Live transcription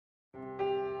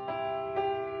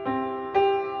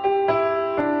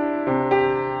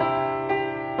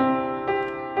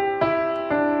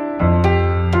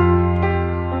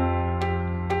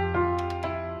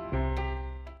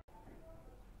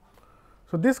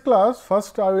this class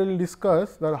first I will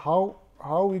discuss that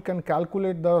how we can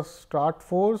calculate the start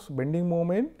force, bending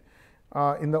moment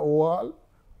in the wall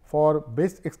for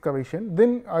base excavation.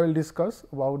 Then I will discuss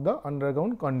about the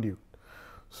underground conduit.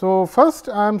 So, first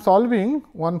I am solving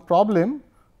one problem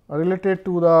related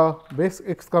to the base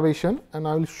excavation, and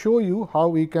I will show you how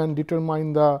we can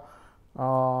determine the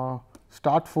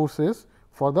start forces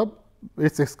for the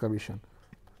base excavation.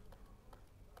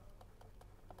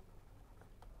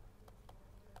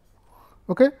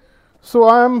 Okay. So,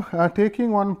 I am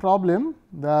taking one problem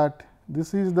that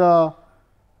this is the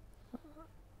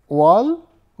wall.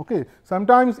 Okay.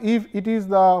 Sometimes if it is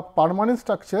the permanent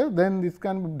structure, then this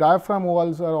can be diaphragm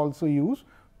walls are also used.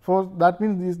 So, that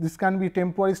means this can be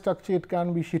temporary structure, it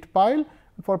can be sheet pile.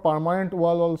 For permanent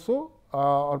wall also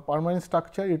or permanent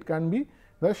structure, it can be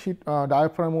the sheet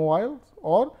diaphragm walls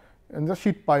or in the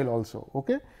sheet pile also.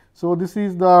 Okay. So, this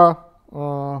is the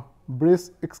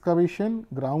base excavation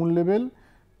ground level,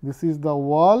 this is the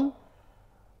wall,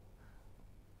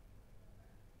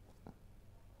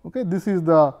 okay, this is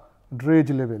the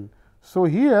dredge level. So,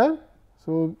 here,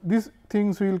 so these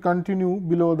things will continue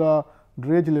below the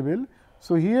dredge level.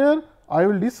 So, here I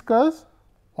will discuss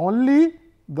only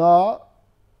the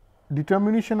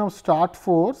determination of start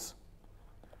force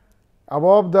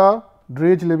above the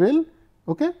dredge level.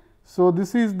 Okay. So,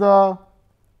 this is the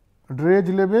dredge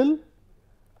level.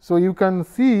 So, you can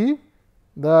see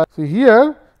that, so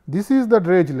here this is the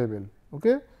dredge level.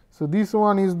 Okay. So, this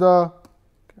one is the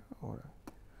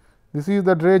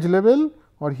dredge level,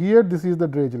 or here this is the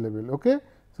dredge level. Okay.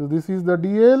 So, this is the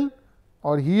DL,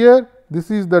 or here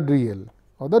this is the DL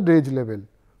or the dredge level.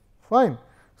 Fine.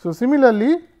 So,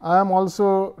 similarly, I am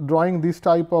also drawing this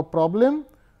type of problem.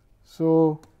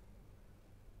 So,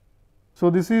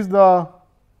 this is the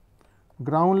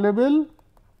ground level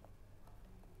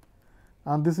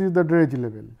and this is the dredge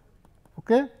level.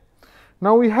 Okay.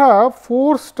 Now, we have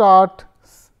 4 start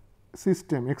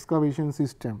system, excavation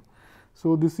system.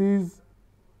 So, this is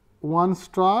one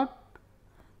start,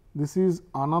 this is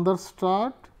another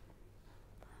start,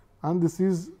 and this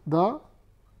is the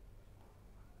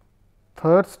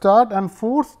third start, and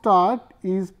fourth start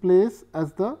is placed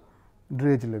as the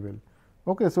dredge level.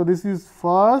 Okay. So, this is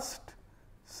first,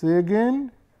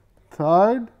 second,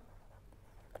 third,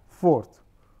 fourth.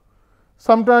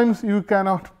 Sometimes you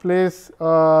cannot place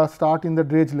start in the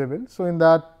dredge level. So, in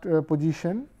that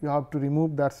position you have to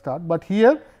remove that start, but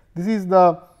here this is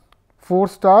the 4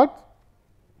 start,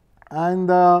 and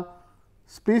the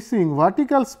spacing,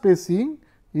 vertical spacing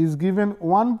is given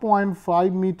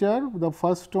 1.5 meter, the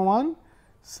first one,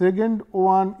 second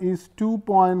one is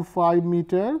 2.5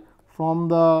 meter from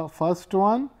the first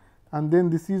one, and then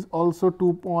this is also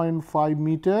 2.5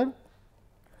 meter,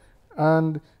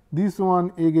 and this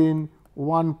one again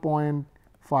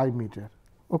 1.5 meter.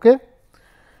 Okay.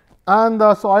 And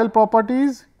the soil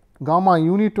properties, gamma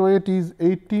unit weight is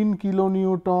 18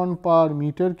 kilonewton per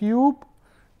meter cube,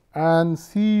 and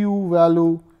Cu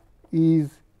value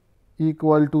is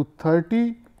equal to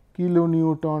 30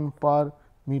 kilonewton per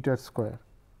meter square.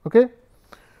 Okay.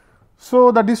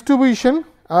 So, the distribution,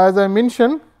 as I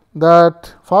mentioned,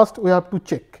 that first we have to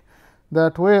check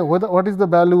that what is the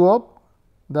value of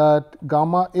that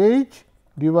gamma H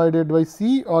divided by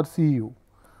C or Cu.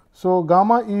 So,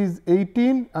 gamma is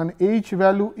 18 and H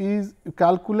value is, you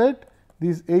calculate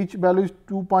this H value is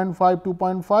 2.5,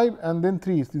 2.5 and then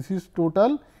 3, this is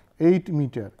total 8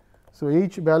 meter. So,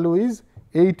 H value is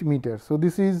 8 meter. So,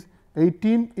 this is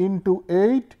 18 into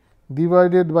 8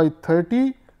 divided by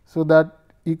 30. So, that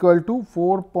equal to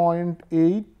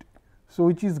 4.8. So,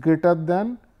 which is greater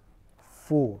than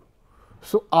 4.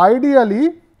 So,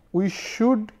 ideally we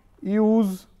should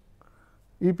use,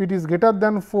 if it is greater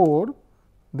than 4,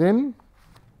 then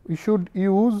we should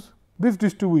use this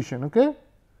distribution, okay,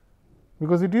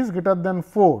 because it is greater than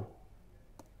 4.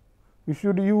 We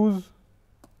should use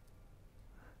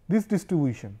this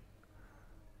distribution,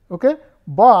 okay,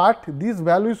 but this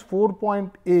value is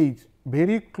 4.8,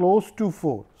 very close to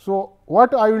 4. So,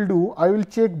 what I will do, I will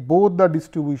check both the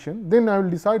distribution, then I will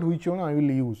decide which one I will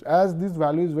use, as this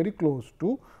value is very close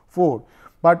to 4,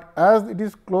 but as it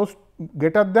is close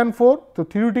greater than 4. So,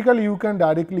 theoretically you can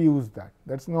directly use that,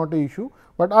 that is not a issue,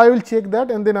 but I will check that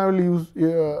and then I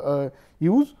will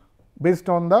use based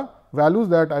on the values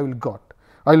that I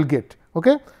will get.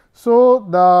 Okay. So,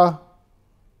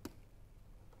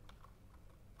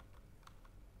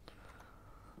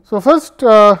 first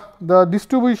the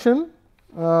distribution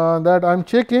that I am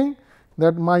checking,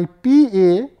 that my P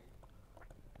A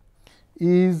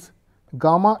is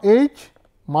gamma H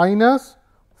minus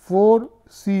 4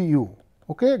 Cu.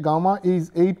 Okay, gamma is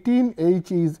 18,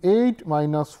 H is 8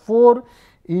 minus 4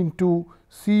 into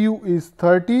Cu is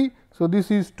 30. So,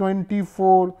 this is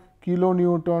 24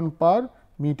 kilonewton per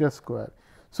meter square.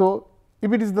 So,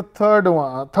 if it is the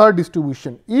third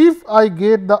distribution, if I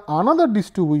get the another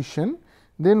distribution,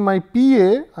 then my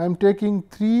PA I am taking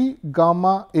 3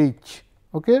 gamma H.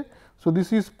 Okay. So,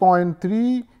 this is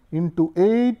 0.3 into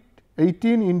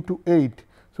 18 into 8.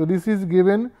 So, this is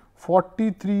given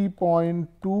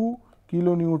 43.2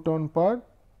 kilonewton per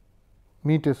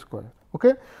meter square.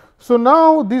 Okay. So,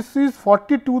 now this is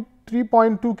 3.2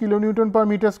 kilonewton per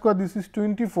meter square, this is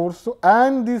 24. So,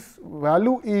 and this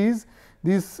value is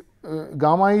this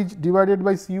gamma H divided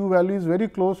by Cu value is very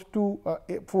close to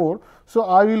 4. So,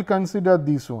 I will consider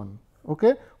this one,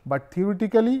 okay. But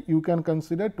theoretically you can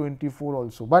consider 24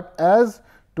 also, but as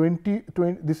 20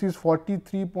 this is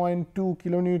 43.2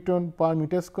 kilonewton per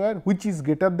meter square, which is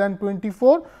greater than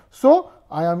 24. So,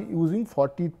 I am using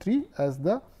 43 as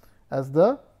the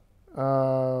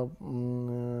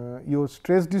your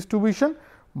stress distribution,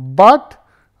 but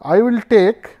I will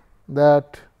take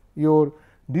that your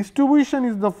distribution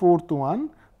is the fourth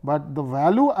one, but the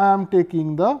value I am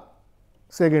taking the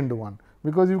second one,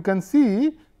 because you can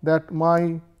see that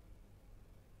my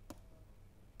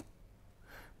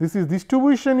this is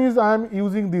distribution is I am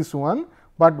using this one,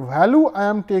 but value I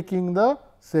am taking the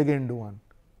second one.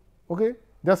 Okay.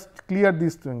 Just clear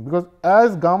this thing, because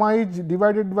as gamma H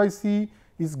divided by C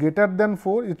is greater than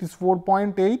 4, it is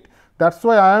 4.8. That is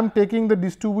why I am taking the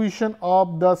distribution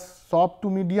of the soft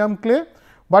to medium clay,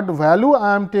 but value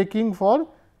I am taking for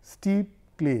steep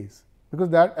clays, because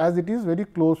that as it is very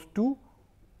close to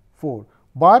 4.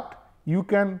 But you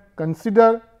can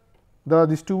consider the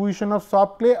distribution of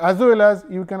soft clay, as well as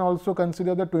you can also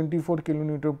consider the 24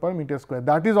 kilonewton per meter square,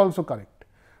 that is also correct.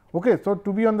 Okay. So,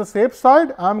 to be on the safe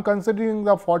side, I am considering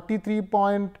the 43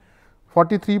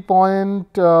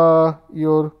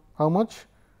 your how much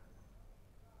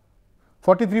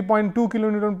 43.2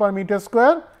 kilonewton per meter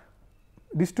square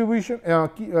distribution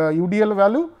UDL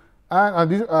value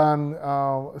and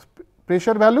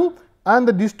pressure value, and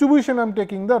the distribution I am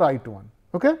taking the right one.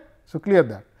 Okay. So, clear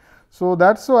that. So,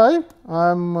 that is why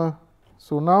I am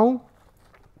so now.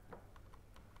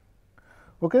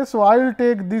 Okay, so, I will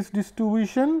take this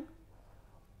distribution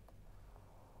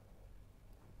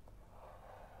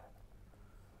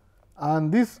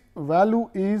and this value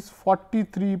is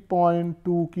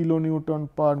 43.2 kilonewton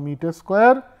per meter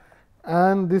square,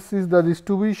 and this is the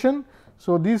distribution.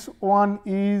 So, this one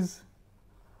is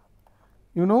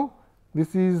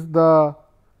this is the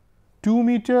 2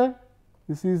 meter,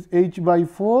 this is H by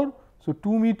 4. So,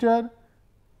 2 meter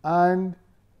and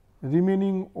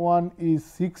remaining one is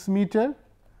 6 meter.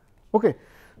 Okay.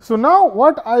 So, now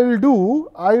what I will do,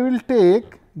 I will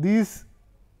take this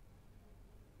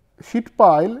sheet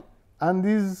pile and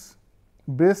this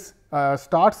base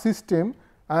start system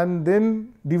and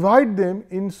then divide them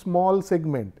in small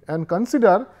segment and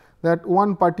consider that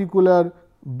one particular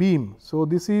beam. So,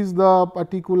 this is the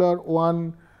particular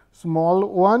one small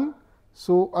one.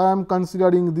 So, I am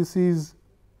considering this is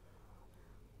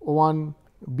one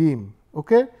beam.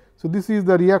 Okay. So, this is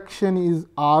the reaction is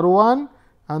R 1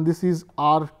 and this is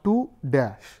R 2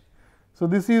 dash. So,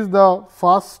 this is the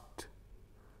first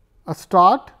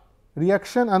start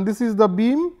reaction and this is the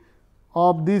beam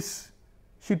of this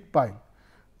sheet pile.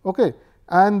 Okay.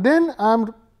 And then I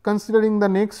am considering the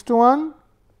next one.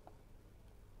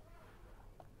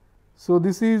 So,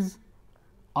 this is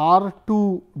R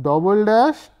 2 double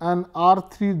dash and R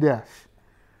 3 dash,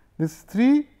 this is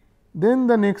 3. Then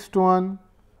the next one,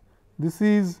 this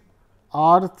is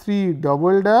R 3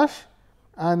 double dash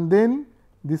and then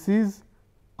this is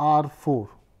R 4.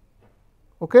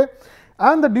 Okay.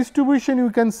 And the distribution you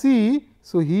can see.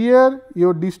 So, here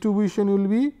your distribution will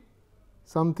be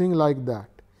something like that.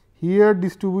 Here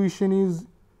distribution is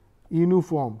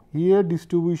uniform, here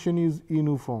distribution is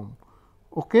uniform.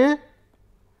 Okay.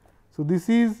 So, this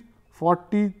is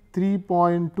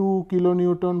 43.2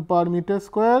 kilonewton per meter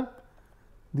square.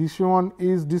 This one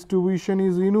is distribution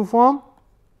is uniform.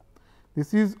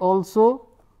 This is also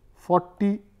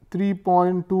 43.2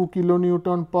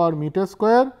 kilonewton per meter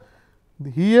square.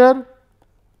 Here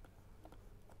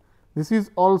this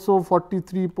is also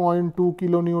 43.2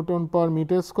 kilonewton per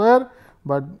meter square,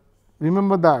 but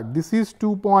remember that this is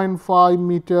 2.5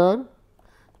 meter,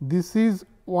 this is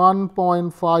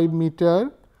 1.5 meter,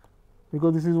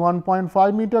 because this is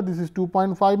 1.5 meter, this is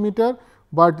 2.5 meter,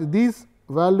 but this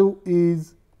value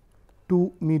is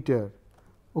 2 meter.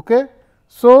 Okay.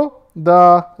 So,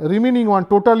 the remaining one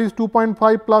total is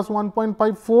 2.5 plus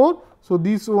 1.54. So,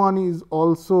 this one is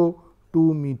also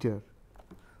 2 meter.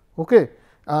 Okay.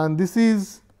 and this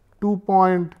is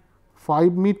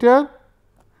 2.5 meter,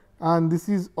 and this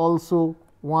is also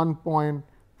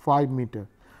 1.5 meter.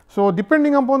 So,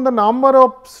 depending upon the number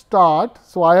of start,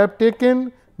 so I have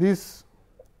taken this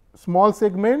small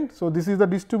segment. So, this is the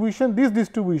distribution, this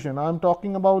distribution I am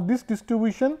talking about, this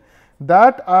distribution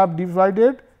that I have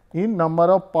divided in number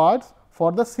of parts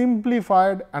for the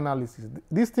simplified analysis.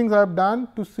 These things I have done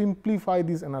to simplify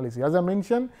this analysis. As I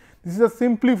mentioned, this is a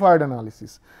simplified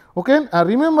analysis. Okay? And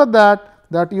remember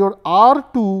that your R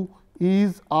 2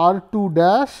 is R 2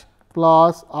 dash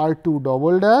plus R 2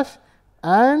 double dash,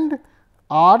 and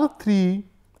R 3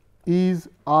 is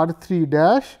R 3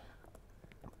 dash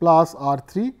plus R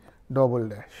 3 double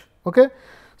dash. Okay.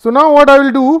 So, now what I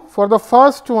will do for the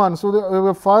first one. So,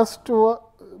 the first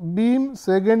beam,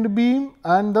 second beam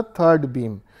and the third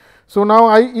beam. So,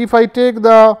 now if I take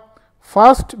the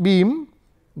first beam,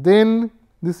 then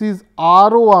this is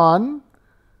R 1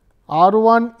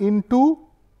 into,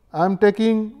 I am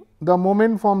taking the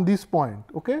moment from this point,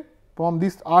 okay, from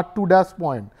this R 2 dash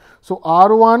point. So,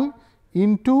 R 1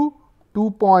 into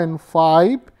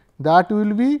 2.5, that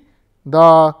will be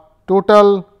the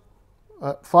total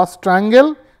first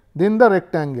triangle, then the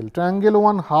rectangle, triangle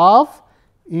 1 half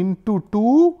into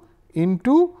 2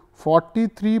 into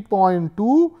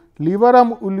 43.2, lever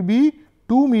arm will be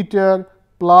 2 meter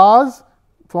plus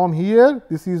from here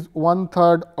this is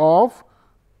 1/3 of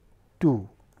 2.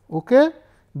 Okay.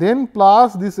 Then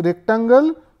plus this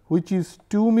rectangle which is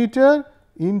 2 meter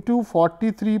into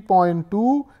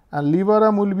 43.2, and lever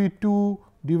arm will be 2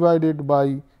 divided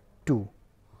by 2.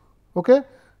 Okay.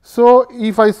 So,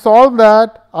 if I solve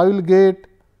that, I will get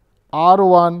R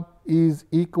 1 is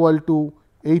equal to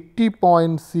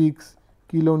 80.6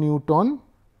 kilonewton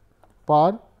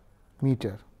per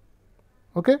meter.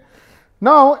 Okay.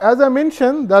 Now, as I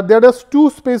mentioned that there is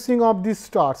two spacing of this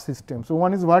star system. So,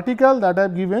 one is vertical, that I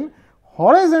have given,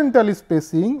 horizontal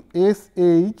spacing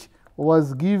SH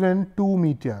was given 2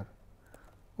 meter.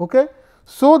 Okay.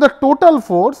 So, the total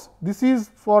force, this is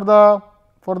for the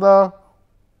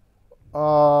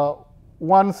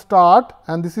one start,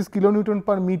 and this is kilonewton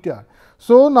per meter.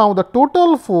 So, now the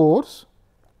total force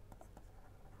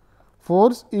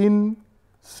in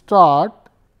start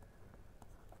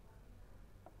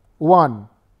 1,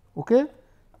 okay,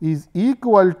 is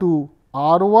equal to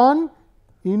R 1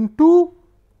 into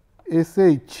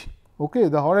SH, okay,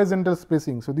 the horizontal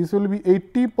spacing. So, this will be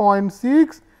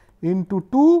 80.6 into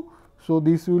 2. So,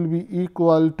 this will be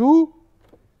equal to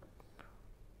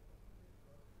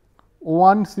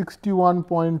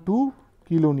 161.2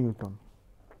 kilonewton.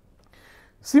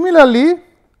 Similarly,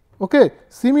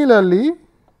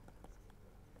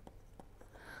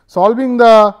 solving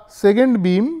the second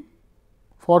beam,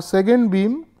 for second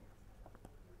beam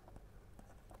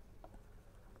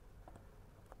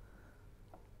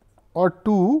or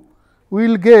 2, we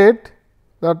will get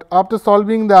that after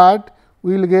solving that,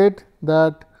 we will get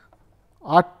that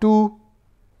R 2.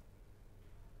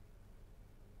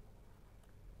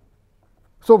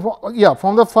 So,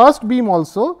 from the first beam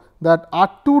also, that R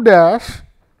 2 dash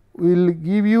will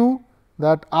give you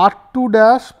that R 2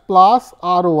 dash plus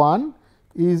R 1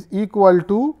 is equal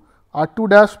to R 2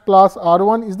 dash plus R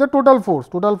 1 is the total force.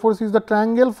 Total force is the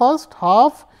triangle first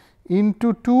half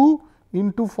into 2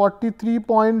 into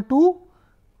 43.2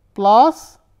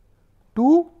 plus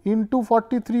 2 into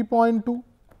 43.2.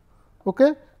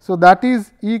 Okay. So, that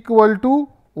is equal to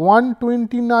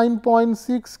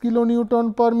 129.6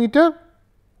 kilonewton per meter.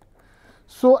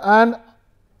 So, and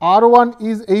R 1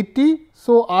 is 80.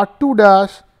 So, R 2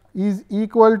 dash is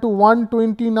equal to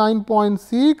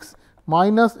 129.6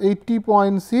 minus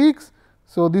 80.6.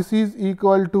 So, this is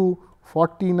equal to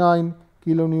 49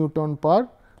 kilonewton per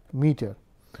meter.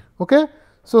 Okay.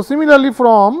 So, similarly,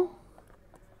 from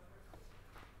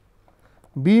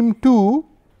beam 2,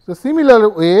 so similar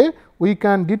way we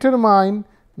can determine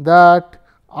that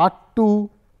R 2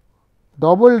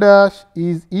 double dash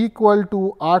is equal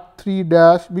to R 3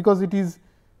 dash, because it is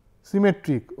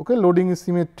symmetric, okay, loading is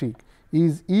symmetric,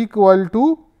 is equal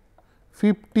to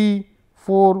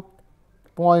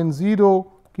 54.0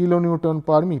 kilonewton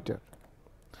per meter.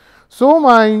 So,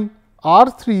 my R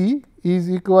 3 is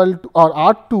equal to, or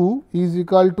R 2 is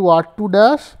equal to R 2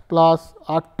 dash plus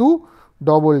R 2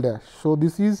 double dash. So,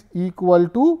 this is equal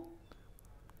to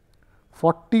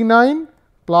 49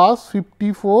 plus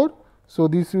 54. So,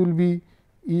 this will be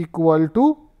equal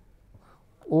to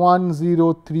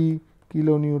 103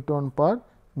 kilonewton per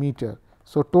meter.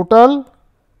 So, total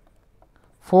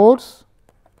force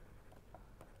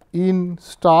in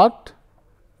start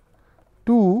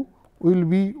 2 will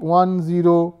be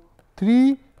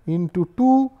 103 into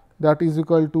 2, that is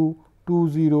equal to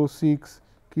 206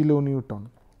 kilonewton.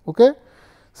 Okay.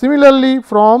 Similarly,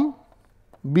 from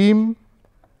beam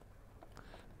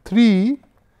 3,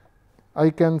 I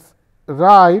can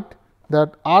write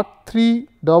that R 3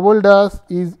 double dash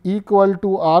is equal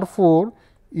to R 4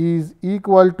 is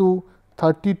equal to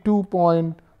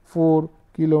 32.4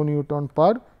 kilonewton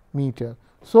per meter.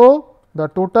 So, the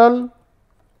total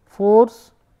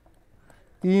force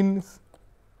in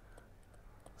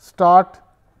start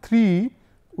 3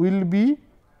 will be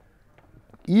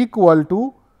equal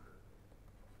to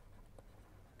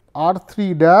R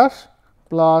 3 dash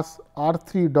plus R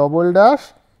 3 double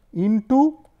dash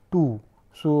into 2.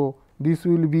 So, this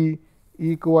will be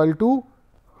equal to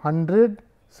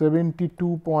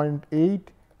 172.8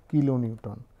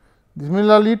 kilonewton.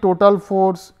 Similarly, total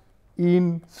force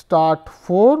in start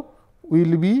 4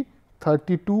 will be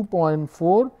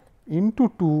 32.4 into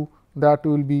 2, that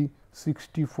will be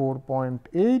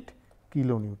 64.8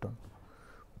 kilonewton.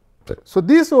 So,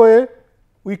 this way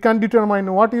we can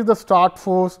determine what is the start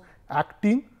force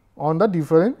acting on the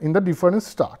different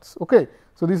starts. Okay.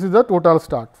 So, this is the total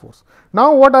start force.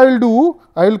 Now, what I will do?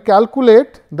 I will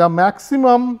calculate the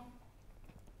maximum,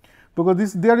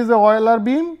 because there is a Euler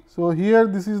beam. So, here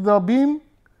this is the beam.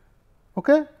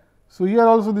 Okay. So, here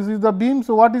also this is the beam.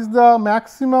 So, what is the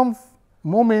maximum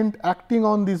moment acting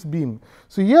on this beam?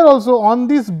 So, here also on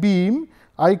this beam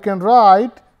I can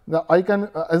write I can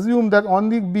assume that on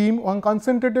the beam one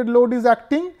concentrated load is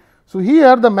acting. So,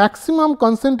 here the maximum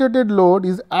concentrated load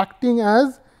is acting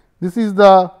as, this is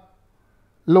the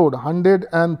load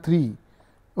 103.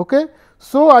 Okay.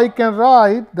 So, I can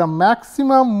write the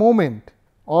maximum moment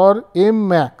or M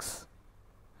max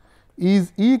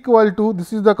is equal to,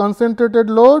 this is the concentrated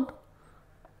load,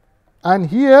 and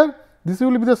here this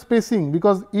will be the spacing,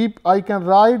 because if I can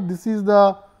write, this is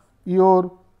the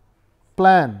your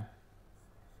plan,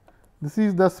 this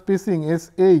is the spacing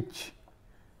S h,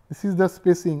 this is the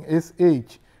spacing S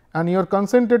h, and your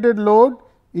concentrated load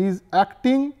is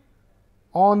acting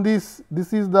on this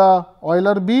is the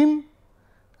Euler beam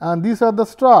and these are the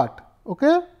strut.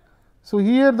 Okay. So,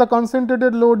 here the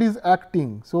concentrated load is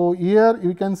acting. So, here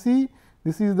you can see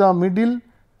this is the middle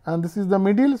and this is the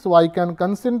middle. So, I can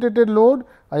concentrated load,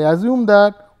 I assume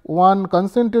that one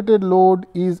concentrated load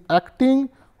is acting,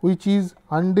 which is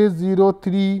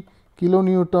 103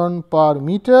 kilonewton per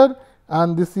meter,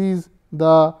 and this is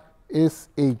the S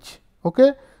h.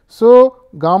 Okay. So,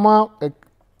 gamma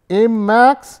M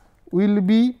max will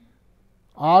be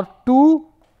R 2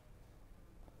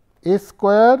 S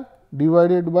square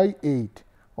divided by 8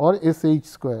 or S h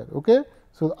square. Okay.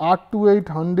 So, R 2 8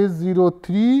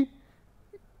 103,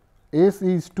 S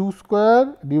is 2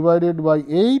 square divided by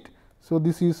 8. So,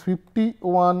 this is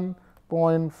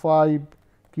 51.5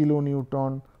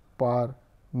 kilonewton per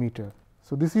meter.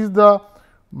 So, this is the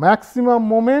maximum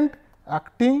moment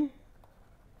acting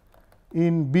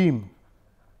in beam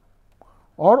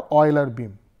or Euler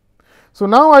beam. So,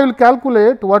 now I will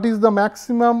calculate what is the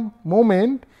maximum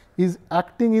moment is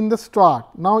acting in the strut.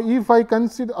 Now, if I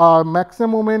consider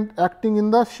maximum moment acting in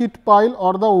the sheet pile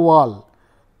or the wall.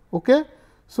 Okay.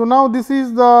 So, now this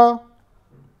is the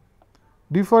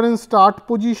different start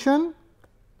position.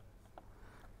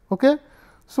 Okay.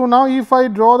 So, now if I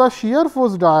draw the shear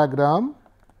force diagram,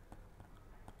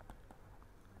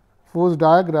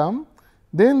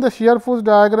 then the shear force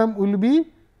diagram will be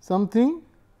something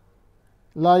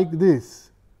like this.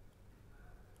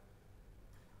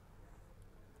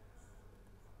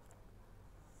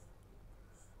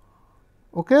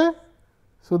 Okay.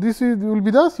 So, this will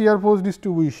be the shear force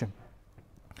distribution.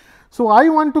 So, I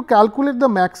want to calculate the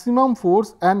maximum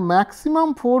force, and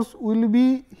maximum force will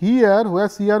be here where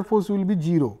shear force will be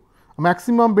 0,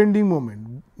 maximum bending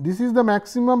moment. This is the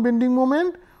maximum bending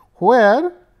moment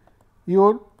where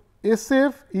your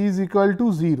SF is equal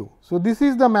to 0. So, this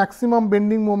is the maximum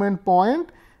bending moment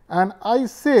point, and I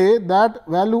say that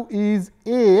value is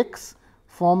x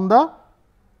from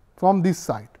this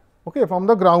side, okay, from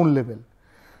the ground level.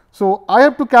 So, I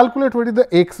have to calculate what is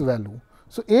the x value.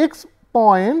 So, x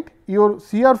point your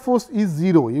shear force is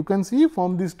 0, you can see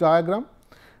from this diagram.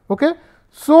 Okay.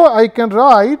 So, I can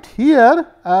write here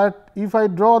at, if I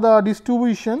draw the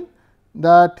distribution,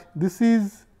 that this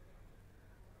is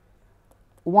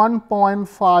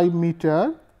 1.5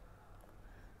 meter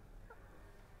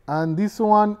and this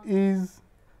one is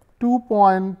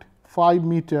 2.5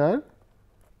 meter.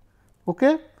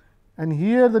 Okay. And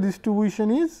here the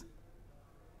distribution is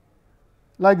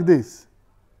like this,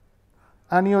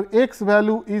 and your x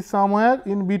value is somewhere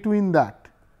in between that.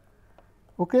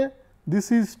 Okay.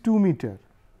 This is 2 meter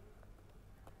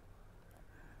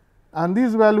and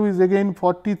this value is again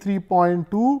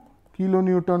 43.2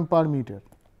 kilonewton per meter.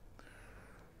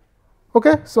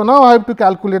 Okay. So, now I have to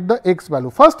calculate the x value.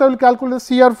 First I will calculate the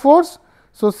shear force.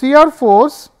 So, shear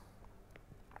force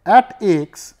at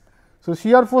x. So,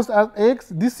 shear force at x,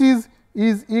 this is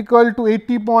equal to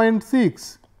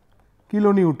 80.6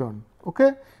 kilonewton.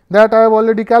 Okay. That I have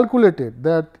already calculated,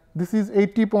 that this is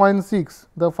 80.6.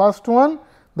 The first one,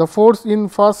 the force in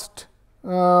first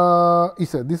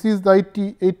this is the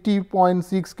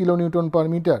 80.6 kilonewton per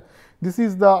meter. This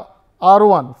is the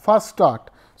R1 first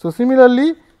start. So,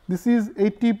 similarly, this is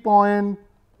 80.6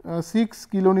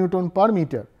 kilonewton per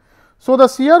meter. So, the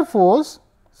shear force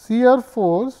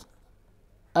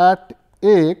at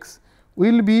x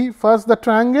will be first the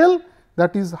triangle,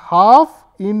 that is half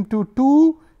into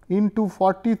 2 into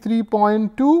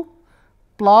 43.2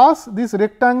 plus this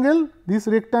rectangle is,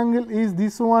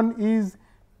 this one is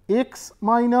x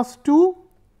minus 2,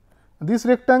 this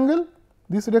rectangle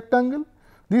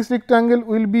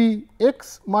will be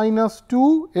x minus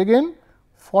 2, again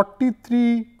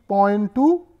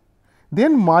 43.2,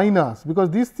 then minus, because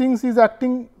these things is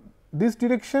acting this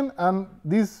direction and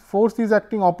this force is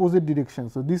acting opposite direction.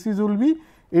 So, this is will be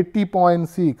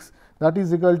 80.6, that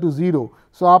is equal to 0.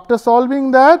 So, after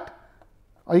solving that,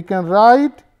 I can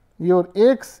write your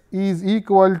x is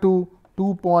equal to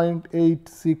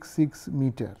 2.866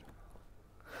 meter.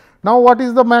 Now, what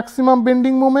is the maximum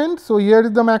bending moment? So, here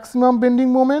is the maximum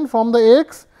bending moment from the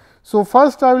x. So,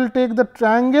 first I will take the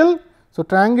triangle. So,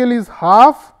 triangle is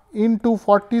half into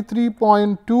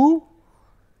 43.2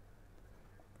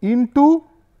 into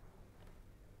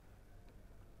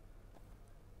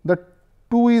the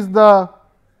 2 is the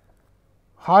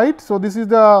height. So, this is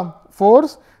the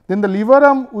force, then the lever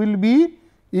arm will be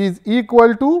is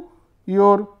equal to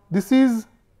your, this is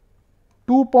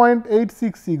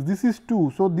 2.866, this is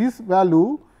 2. So, this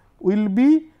value will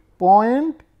be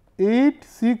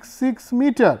 0.866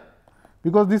 meter,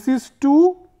 because this is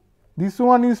 2, this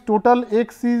one is total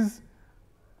x is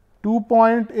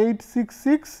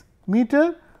 2.866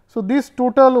 meter. So, this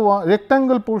total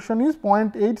rectangle portion is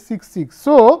 0.866.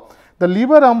 So, the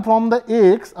lever arm from the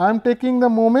x, I am taking the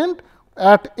moment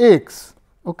at x.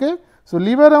 Okay. So,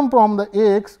 lever arm from the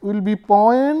x will be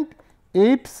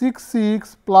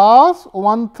 0.866 plus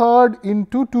 1/3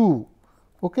 into 2,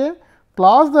 okay,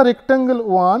 plus the rectangular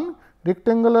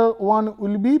one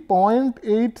will be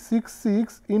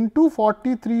 0.866 into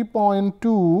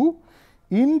 43.2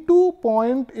 into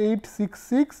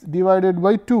 0.866 divided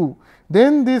by 2.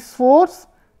 Then this force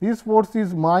is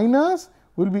minus,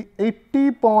 will be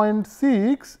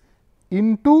 80.6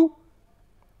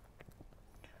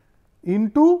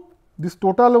 into this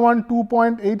total one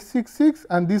 2.866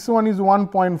 and this one is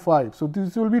 1.5. So,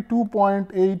 this will be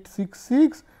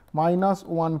 2.866 minus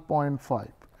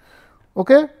 1.5.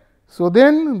 Okay. So,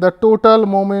 then the total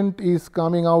moment is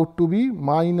coming out to be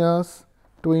minus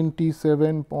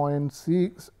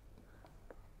 27.6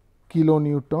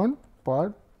 kilonewton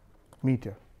per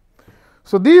meter.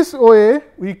 So, this way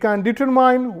we can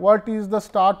determine what is the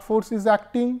start force is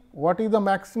acting, what is the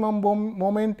maximum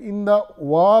moment in the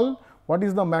wall, what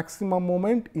is the maximum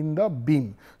moment in the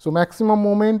beam. So, maximum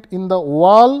moment in the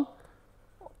wall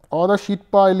or the sheet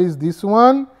pile is this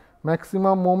one,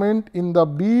 maximum moment in the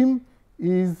beam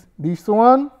is this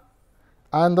one,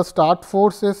 and the start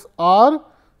forces are,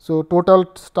 so total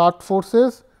start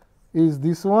forces is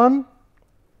this one,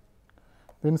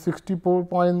 then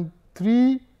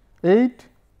 64.38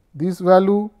 this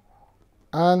value,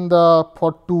 and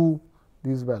for 2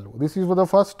 this value. This is for the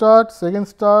first start, second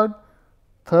start,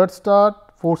 third start,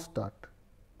 fourth start.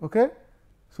 Okay.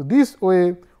 So, this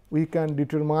way we can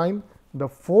determine the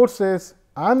forces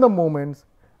and the moments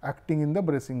acting in the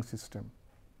bracing system.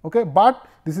 Okay. But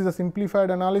this is a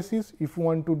simplified analysis. If you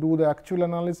want to do the actual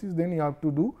analysis, then you have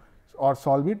to do or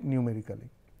solve it numerically.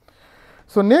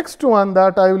 So, next one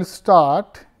that I will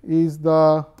start is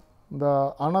the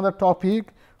another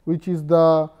topic, which is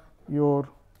the your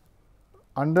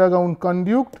underground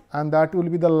conduit, and that will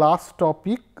be the last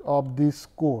topic of this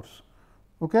course.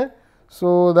 Okay.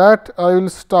 So, that I will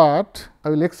start, I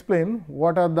will explain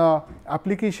what are the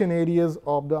application areas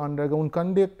of the underground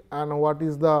conduit and what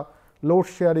is the load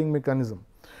sharing mechanism.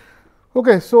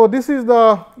 Okay. So, this is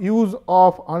the use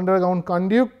of underground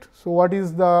conduit. So, what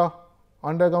is the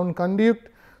underground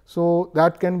conduit? So,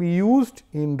 that can be used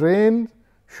in drains,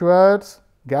 sewers,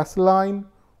 gas line,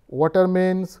 water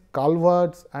mains,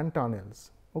 culverts and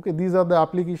tunnels. Okay. These are the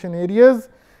application areas,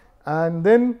 and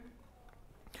then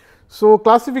so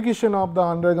classification of the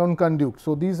underground conduit.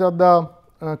 So, these are the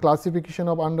classification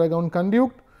of underground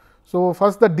conduit. So,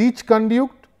 first the ditch conduit.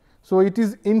 So, it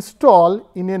is installed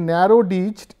in a narrow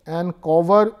ditch and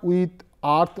covered with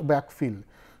earth backfill.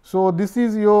 So, this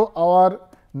is our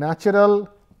natural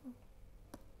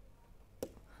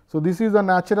So, this is the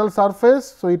natural surface.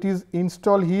 So, it is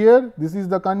installed here, this is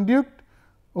the conduit.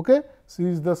 Okay. So,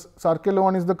 is the circle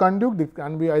one is the conduit, it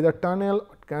can be either tunnel,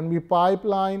 it can be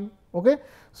pipeline. Okay.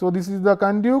 So, this is the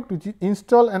conduit which is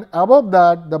installed, and above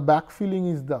that the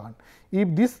backfilling is done.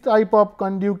 If this type of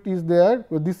conduit is there,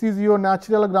 so this is your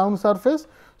natural ground surface.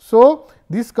 So,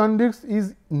 this conduit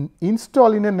is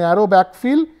installed in a narrow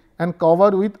backfill and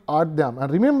covered with earth dam,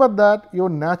 and remember that your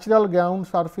natural ground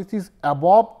surface is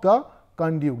above the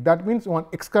conduit. That means, one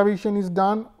excavation is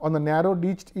done on the narrow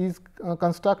ditch is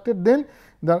constructed, then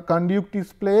the conduit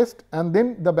is placed and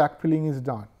then the backfilling is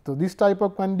done. So, this type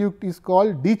of conduit is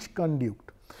called ditch conduit.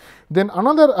 Then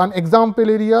another example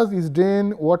areas is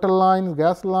drain, water lines,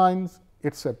 gas lines,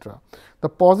 etc. The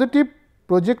positive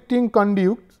projecting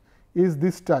conduit is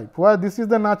this type, where this is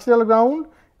the natural ground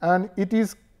and it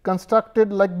is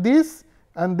constructed like this,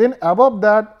 and then above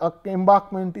that a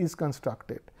embankment is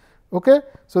constructed. Okay.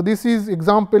 So, this is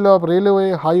example of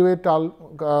railway, highway,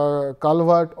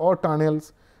 culvert or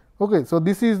tunnels. Okay. So,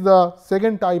 this is the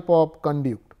second type of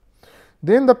conduit.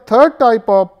 Then the third type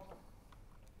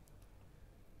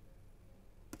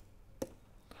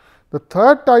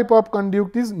of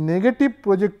conduit is negative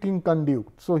projecting conduit.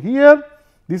 So, here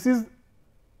this is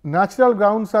natural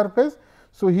ground surface.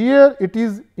 So, here it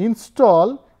is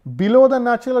installed below the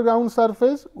natural ground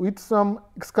surface with some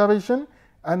excavation,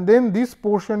 and then this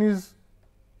portion is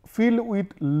filled with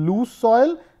loose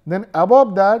soil, then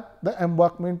above that the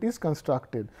embankment is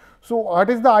constructed. So, what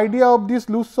is the idea of this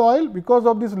loose soil? Because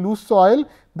of this loose soil,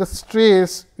 the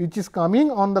stress which is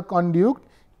coming on the conduit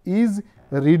is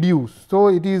reduced. So,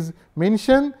 it is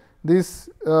mentioned this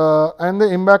and the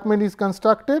embankment is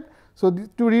constructed. So,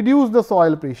 to reduce the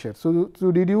soil pressure. So,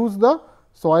 to reduce the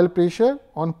soil pressure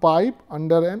on pipe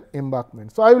under an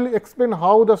embankment. So, I will explain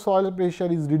how the soil pressure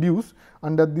is reduced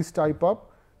under this type of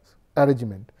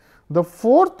arrangement. The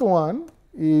fourth one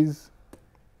is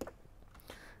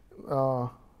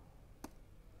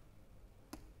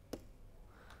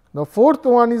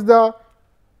the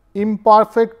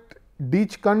imperfect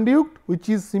ditch conduit, which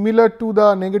is similar to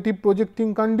the negative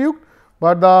projecting conduit,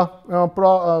 but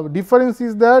the difference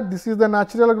is that this is the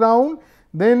natural ground,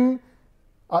 then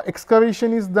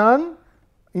excavation is done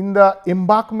in the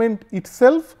embankment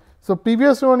itself. So,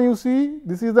 previous one you see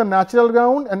this is the natural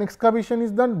ground and excavation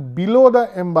is done below the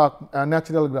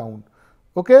natural ground.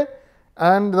 Okay.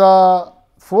 And the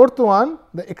fourth one,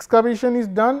 the excavation is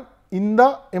done in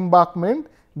the embankment,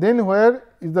 then where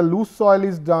is the loose soil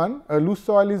is done, loose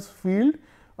soil is filled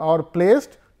or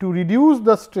placed to reduce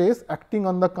the stress acting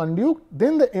on the conduit,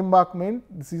 then the embankment,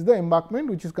 this is the embankment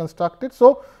which is constructed.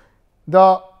 So,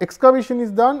 the excavation is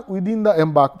done within the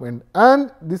embankment,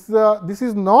 and this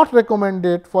is not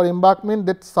recommended for embankment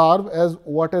that serve as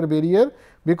water barrier,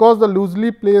 because the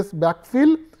loosely placed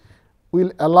backfill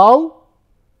will allow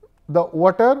the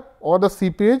water or the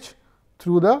seepage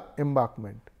through the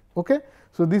embankment. Okay.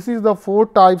 So, this is the four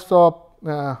types of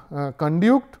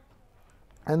conduit,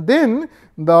 and then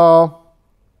the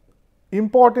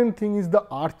important thing is the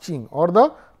arching or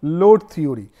the load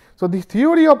theory. So, the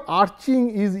theory of arching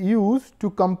is used to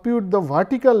compute the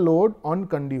vertical load on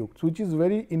conduits, which is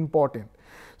very important.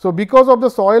 So, because of the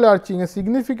soil arching, a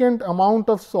significant amount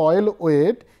of soil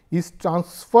weight is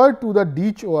transferred to the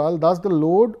ditch wall, thus the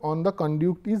load on the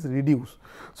conduit is reduced.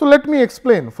 So, let me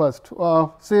explain first.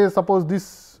 Say suppose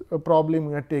this problem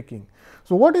we are taking.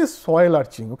 So, what is soil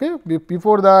arching? Okay?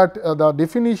 Before that the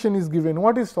definition is given.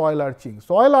 What is soil arching?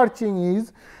 Soil arching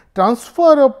is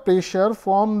transfer of pressure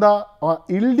from the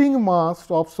yielding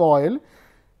mass of soil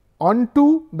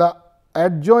onto the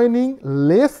adjoining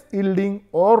less yielding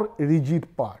or rigid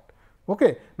part.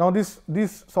 Okay. Now, this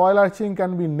soil arching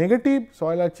can be negative,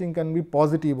 soil arching can be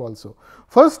positive also.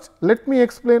 First, let me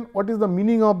explain what is the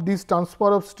meaning of this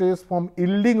transfer of stress from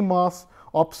yielding mass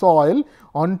of soil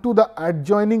onto the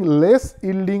adjoining less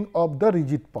yielding of the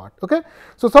rigid part. Okay.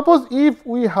 So, suppose if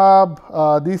we have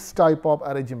this type of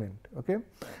arrangement. Okay.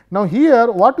 Now, here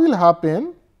what will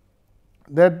happen,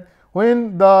 that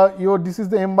when this is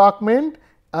the embankment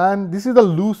and this is the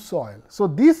loose soil. So,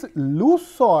 this loose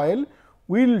soil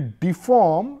will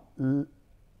deform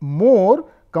more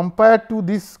compared to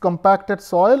this compacted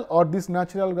soil or this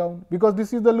natural ground, because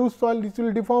this is the loose soil, this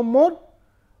will deform more.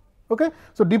 Okay.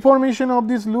 So, deformation of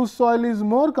this loose soil is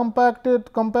more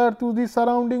compacted compared to the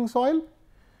surrounding soil.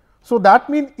 So, that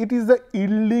means it is the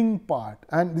yielding part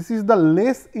and this is the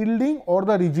less yielding or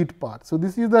the rigid part. So,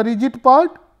 this is the rigid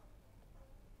part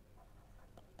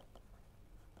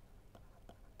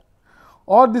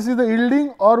or this is the yielding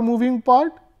or moving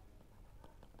part.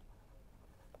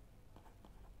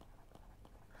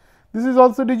 This is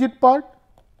also rigid part.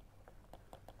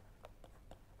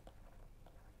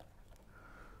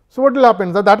 So, what will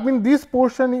happen? That means this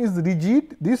portion is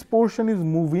rigid, this portion is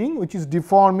moving, which is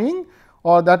deforming,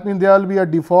 or that means there will be a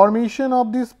deformation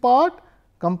of this part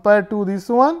compared to this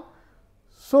one.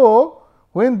 So,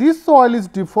 when this soil is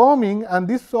deforming and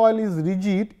this soil is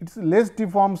rigid, it is less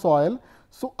deformed soil.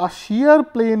 So, a shear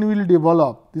plane will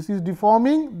develop. This is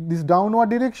deforming, this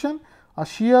downward direction, a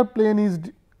shear plane is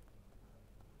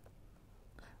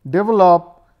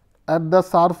developed at the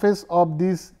surface of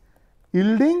this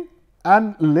yielding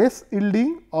and less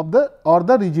yielding of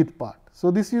the rigid part. So,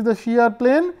 this is the shear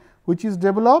plane which is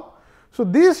developed. So,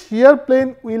 this shear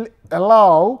plane will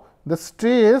allow the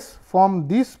stress from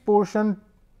this portion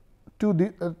to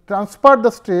the transfer the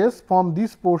stress from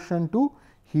this portion to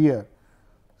here.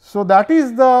 So, that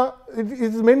is the it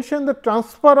is mentioned the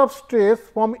transfer of stress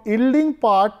from yielding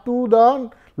part to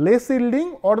the less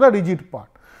yielding or the rigid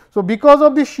part. So, because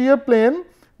of the shear plane,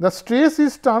 the stress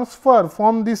is transferred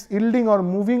from this yielding or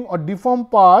moving or deformed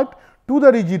part to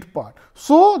the rigid part.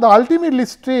 So, the ultimately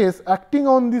stress acting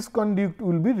on this conduit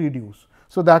will be reduced.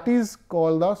 So, that is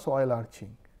called the soil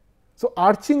arching. So,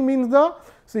 arching means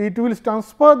it will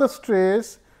transfer the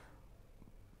stress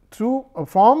through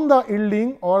from the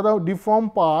yielding or the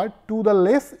deformed part to the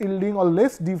less yielding or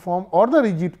less deformed or the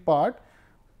rigid part.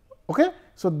 Okay.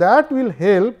 So, that will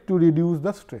help to reduce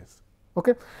the stress.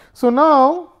 Okay. So,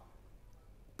 now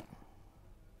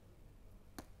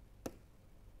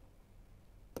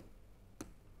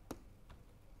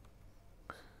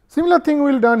similar thing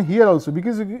will done here also,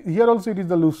 because here also it is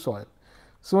the loose soil.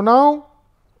 So, now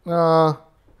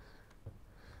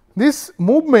this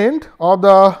movement of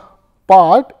the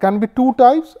part can be two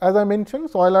types, as I mentioned,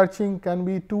 soil arching can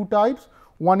be two types,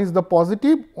 one is the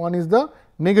positive, one is the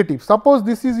negative. Suppose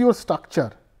this is your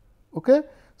structure. Okay.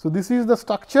 So, this is the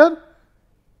structure,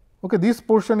 okay. This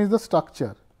portion is the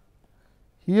structure,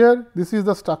 here this is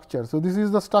the structure. So, this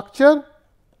is the structure.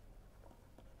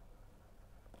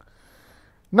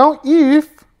 Now, if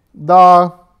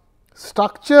the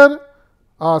structure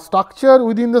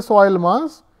within the soil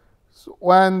mass, so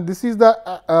when this is the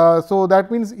so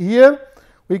that means here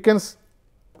we can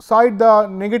cite the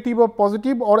negative or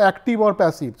positive or active or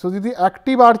passive. So, the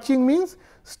active arching means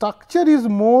structure is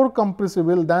more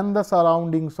compressible than the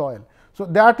surrounding soil. So,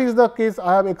 that is the case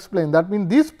I have explained, that means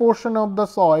this portion of the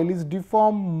soil is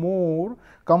deformed more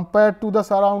compared to the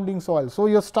surrounding soil. So,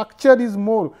 your structure is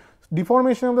more,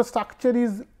 deformation of the structure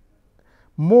is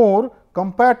more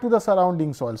compared to the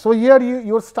surrounding soil. So, here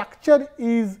your structure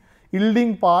is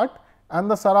yielding part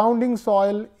and the surrounding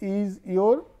soil is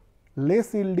your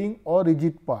less yielding or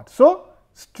rigid part. So,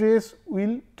 stress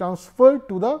will transfer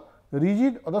to the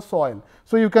rigid or the soil.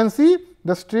 So, you can see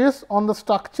the stress on the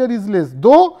structure is less,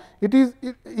 though it is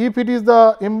if it is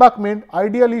the embankment,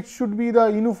 ideally it should be the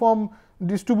uniform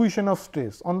distribution of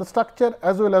stress on the structure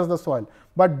as well as the soil,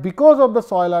 but because of the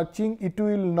soil arching it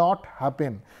will not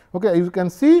happen. Okay, you can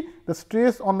see the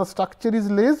stress on the structure is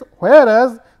less,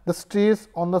 whereas the stress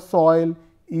on the soil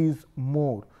is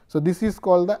more. So, this is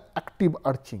called the active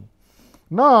arching.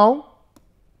 Now,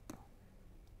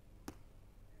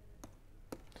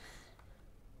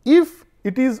 if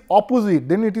it is opposite,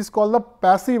 then it is called the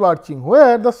passive arching,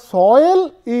 where the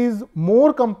soil is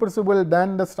more compressible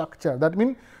than the structure. That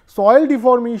means, soil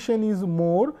deformation is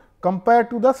more compared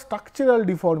to the structural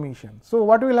deformation. So,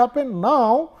 what will happen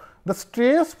now? The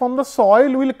stress from the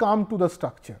soil will come to the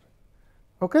structure.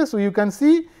 Okay. So, you can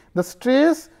see the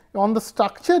stress on the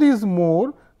structure is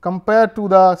more compared to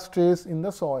the stress in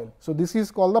the soil. So, this is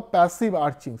called the passive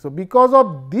arching. So, because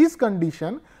of this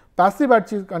condition, passive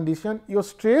arching condition, your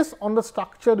stress on the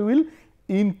structure will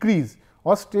increase,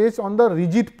 or stress on the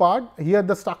rigid part, here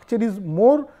the structure is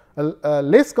more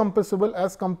less compressible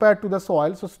as compared to the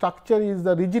soil. So, structure is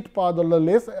the rigid part or the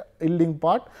less yielding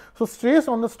part. So, stress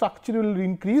on the structure will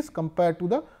increase compared to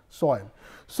the soil.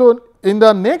 So, in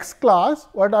the next class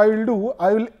what I will do,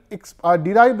 I will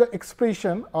derive the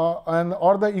expression and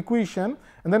or the equation,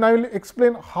 and then I will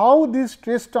explain how this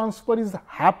stress transfer is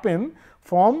happen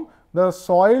from the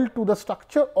soil to the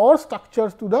structure or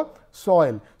structures to the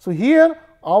soil. So, here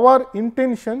our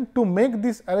intention to make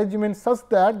this arrangement such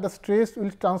that the stress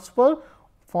will transfer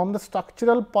from the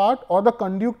structural part or the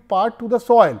conduit part to the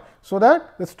soil, so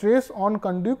that the stress on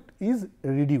conduit is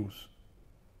reduced.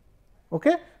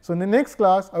 Okay. So, in the next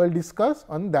class I will discuss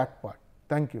on that part.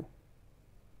 Thank you.